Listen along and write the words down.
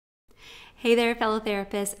Hey there, fellow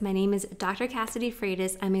therapists. My name is Dr. Cassidy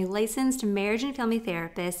Freitas. I'm a licensed marriage and family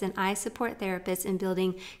therapist, and I support therapists in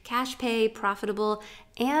building cash pay, profitable,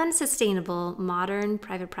 and sustainable modern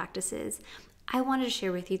private practices. I wanted to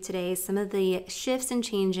share with you today some of the shifts and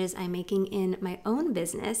changes I'm making in my own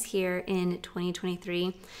business here in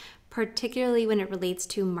 2023, particularly when it relates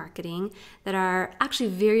to marketing, that are actually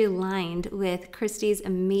very aligned with Christy's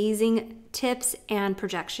amazing tips and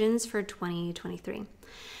projections for 2023.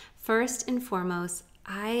 First and foremost,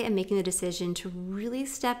 I am making the decision to really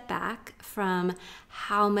step back from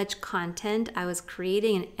how much content I was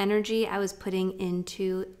creating and energy I was putting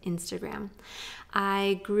into Instagram.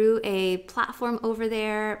 I grew a platform over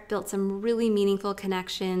there, built some really meaningful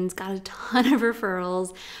connections, got a ton of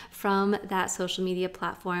referrals from that social media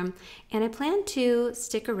platform, and I plan to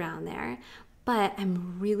stick around there, but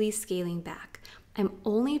I'm really scaling back. I'm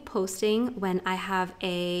only posting when I have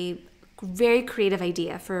a very creative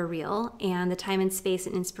idea for a reel and the time and space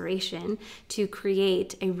and inspiration to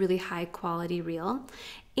create a really high quality reel.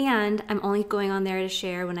 And I'm only going on there to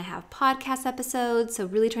share when I have podcast episodes. So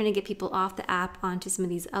really trying to get people off the app onto some of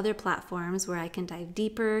these other platforms where I can dive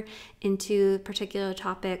deeper into particular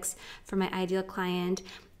topics for my ideal client.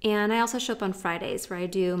 And I also show up on Fridays where I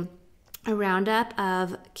do a roundup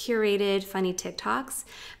of curated funny TikToks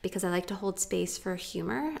because I like to hold space for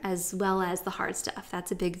humor as well as the hard stuff.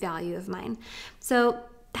 That's a big value of mine. So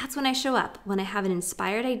that's when I show up, when I have an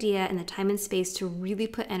inspired idea and the time and space to really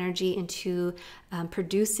put energy into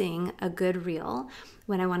producing a good reel,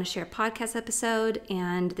 when I want to share a podcast episode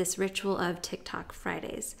and this ritual of TikTok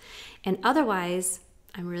Fridays. And otherwise,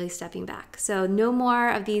 I'm really stepping back. So no more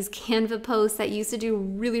of these Canva posts that used to do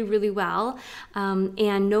really, really well,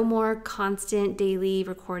 and no more constant daily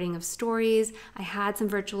recording of stories. I had some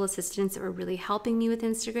virtual assistants that were really helping me with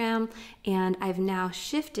Instagram, and I've now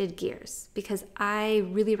shifted gears because I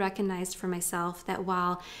really recognized for myself that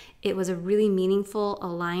while it was a really meaningful,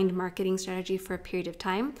 aligned marketing strategy for a period of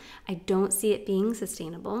time, I don't see it being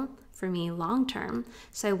sustainable for me long term.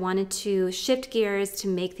 So I wanted to shift gears to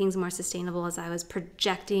make things more sustainable as I was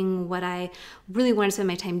projecting what I really wanted to spend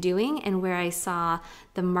my time doing and where I saw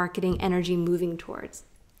the marketing energy moving towards.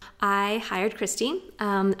 I hired Christy.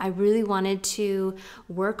 I really wanted to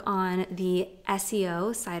work on the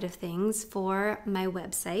SEO side of things for my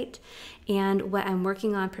website. And what I'm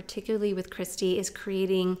working on particularly with Christy is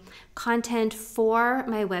creating content for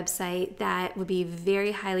my website that would be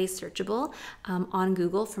very highly searchable on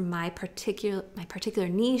Google for my particular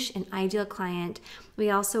niche and ideal client.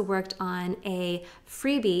 We also worked on a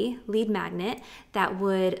freebie lead magnet that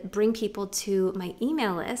would bring people to my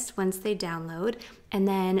email list once they download. And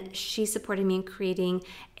then she supported me in creating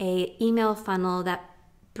an email funnel that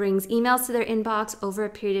brings emails to their inbox over a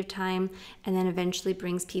period of time, and then eventually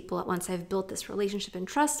brings people, once I've built this relationship and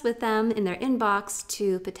trust with them in their inbox,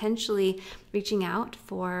 to potentially reaching out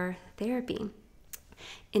for therapy.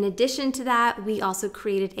 In addition to that, we also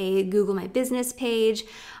created a Google My Business page.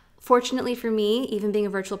 Fortunately for me, even being a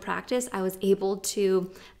virtual practice, I was able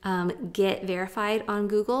to get verified on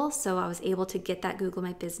Google. So I was able to get that Google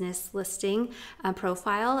My Business listing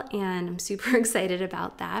profile, and I'm super excited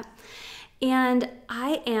about that. And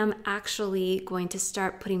I am actually going to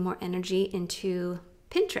start putting more energy into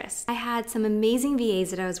Pinterest. I had some amazing VAs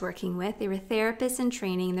that I was working with. They were therapists in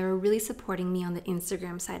training, and they were really supporting me on the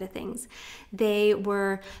Instagram side of things. They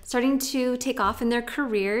were starting to take off in their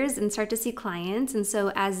careers and start to see clients. And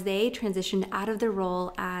so as they transitioned out of their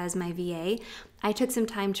role as my VA, I took some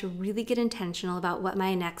time to really get intentional about what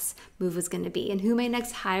my next move was going to be and who my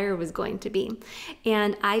next hire was going to be.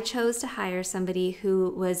 And I chose to hire somebody who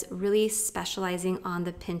was really specializing on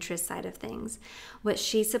the Pinterest side of things. What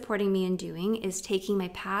she's supporting me in doing is taking my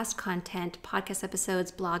past content, podcast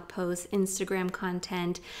episodes, blog posts, Instagram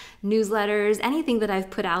content, newsletters, anything that I've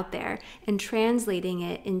put out there, and translating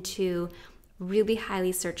it into really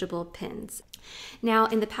highly searchable pins. Now,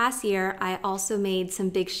 in the past year, I also made some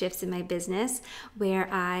big shifts in my business where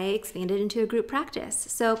I expanded into a group practice.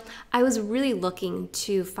 So I was really looking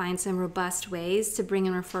to find some robust ways to bring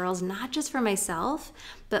in referrals, not just for myself,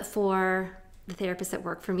 but for the therapists that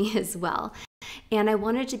work for me as well. And I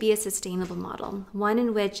wanted to be a sustainable model, one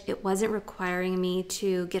in which it wasn't requiring me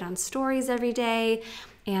to get on stories every day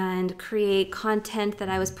and create content that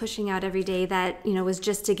I was pushing out every day that, was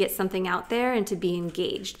just to get something out there and to be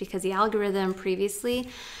engaged, because the algorithm previously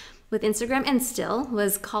with Instagram, and still,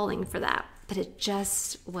 was calling for that, but it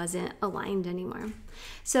just wasn't aligned anymore.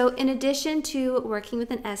 So in addition to working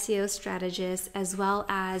with an SEO strategist, as well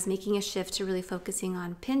as making a shift to really focusing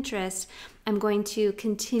on Pinterest, I'm going to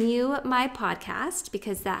continue my podcast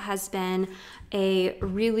because that has been a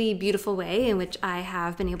really beautiful way in which I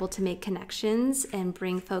have been able to make connections and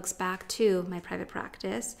bring folks back to my private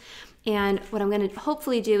practice. And what I'm going to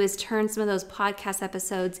hopefully do is turn some of those podcast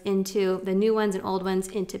episodes into the new ones and old ones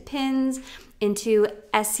into pins, into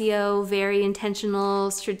SEO, very intentional,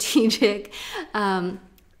 strategic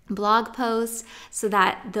blog posts, so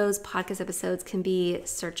that those podcast episodes can be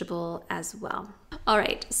searchable as well. All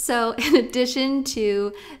right, so in addition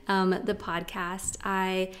to the podcast,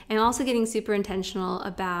 I am also getting super intentional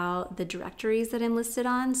about the directories that I'm listed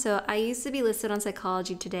on. So I used to be listed on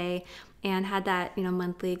Psychology Today and had that,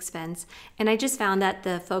 monthly expense. And I just found that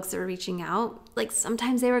the folks that were reaching out, like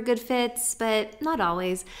sometimes they were good fits, but not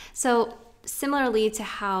always. So similarly to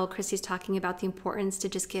how Christy's talking about the importance to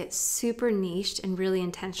just get super niched and really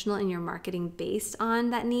intentional in your marketing based on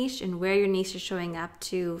that niche and where your niche is showing up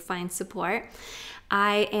to find support,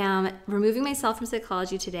 I am removing myself from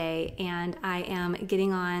Psychology Today, and I am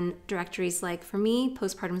getting on directories like, for me,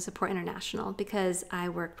 Postpartum Support International, because I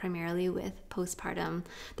work primarily with the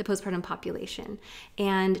postpartum population,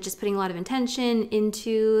 and just putting a lot of intention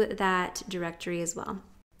into that directory as well.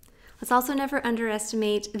 Let's also never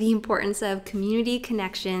underestimate the importance of community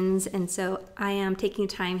connections. And so I am taking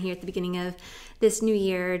time here at the beginning of this new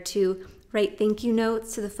year to write thank you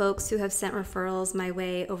notes to the folks who have sent referrals my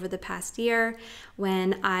way over the past year.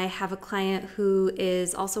 When I have a client who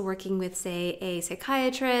is also working with, say, a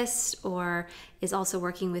psychiatrist, or is also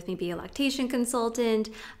working with maybe a lactation consultant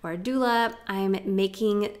or a doula, I'm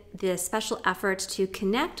making the special effort to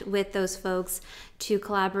connect with those folks to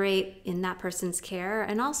collaborate in that person's care,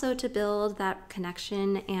 and also to build that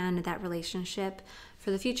connection and that relationship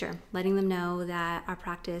for the future, letting them know that our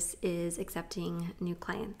practice is accepting new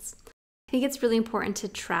clients. I think it's really important to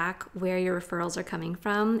track where your referrals are coming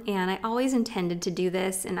from, and I always intended to do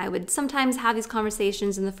this, and I would sometimes have these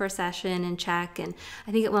conversations in the first session and check, and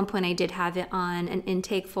I think at one point I did have it on an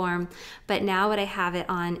intake form, but now what I have it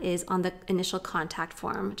on is on the initial contact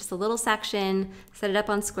form, just a little section, set it up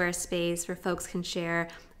on Squarespace where folks can share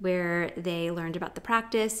where they learned about the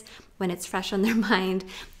practice when it's fresh on their mind,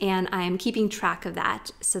 and I'm keeping track of that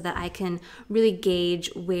so that I can really gauge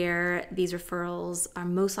where these referrals are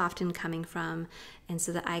most often coming from, and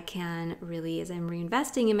so that I can really, as I'm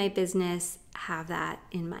reinvesting in my business, have that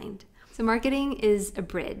in mind. So marketing is a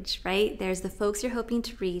bridge, right? There's the folks you're hoping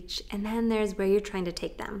to reach, and then there's where you're trying to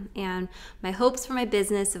take them. And my hopes for my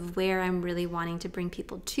business of where I'm really wanting to bring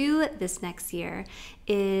people to this next year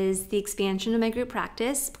is the expansion of my group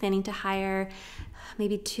practice, planning to hire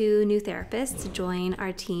maybe 2 new therapists to join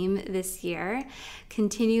our team this year,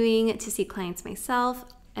 continuing to see clients myself,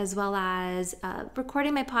 as well as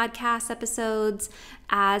recording my podcast episodes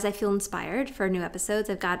as I feel inspired for new episodes.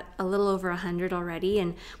 I've got a little over 100 already,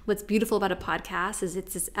 and what's beautiful about a podcast is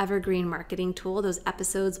it's this evergreen marketing tool. Those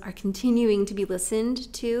episodes are continuing to be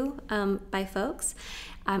listened to by folks.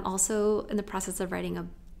 I'm also in the process of writing a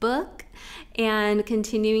book and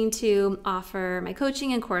continuing to offer my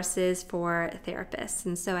coaching and courses for therapists.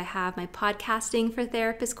 And so I have my Podcasting for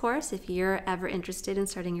Therapists course if you're ever interested in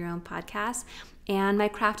starting your own podcast, and my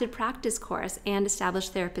Crafted Practice course and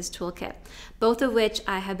Established Therapist Toolkit, both of which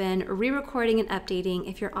I have been re-recording and updating.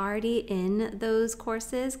 If you're already in those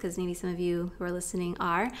courses, because maybe some of you who are listening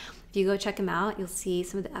are, if you go check them out, you'll see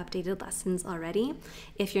some of the updated lessons already.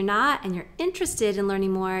 If you're not and you're interested in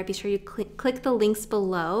learning more, be sure you click the links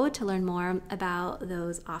below to learn more about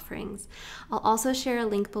those offerings. I'll also share a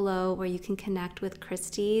link below where you can connect with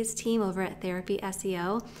Christy's team over at Therapy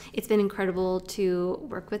SEO. It's been incredible to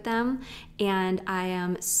work with them, and I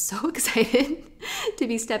am so excited to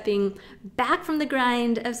be stepping back from the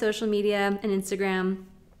grind of social media and Instagram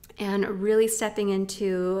and really stepping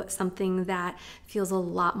into something that feels a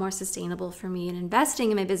lot more sustainable for me, and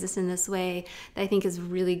investing in my business in this way that I think is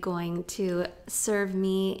really going to serve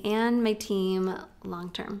me and my team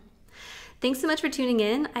long term. Thanks so much for tuning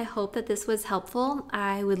in. I hope that this was helpful.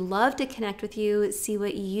 I would love to connect with you, see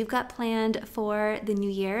what you've got planned for the new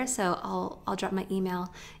year. So I'll drop my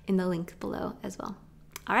email in the link below as well.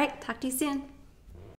 All right, talk to you soon.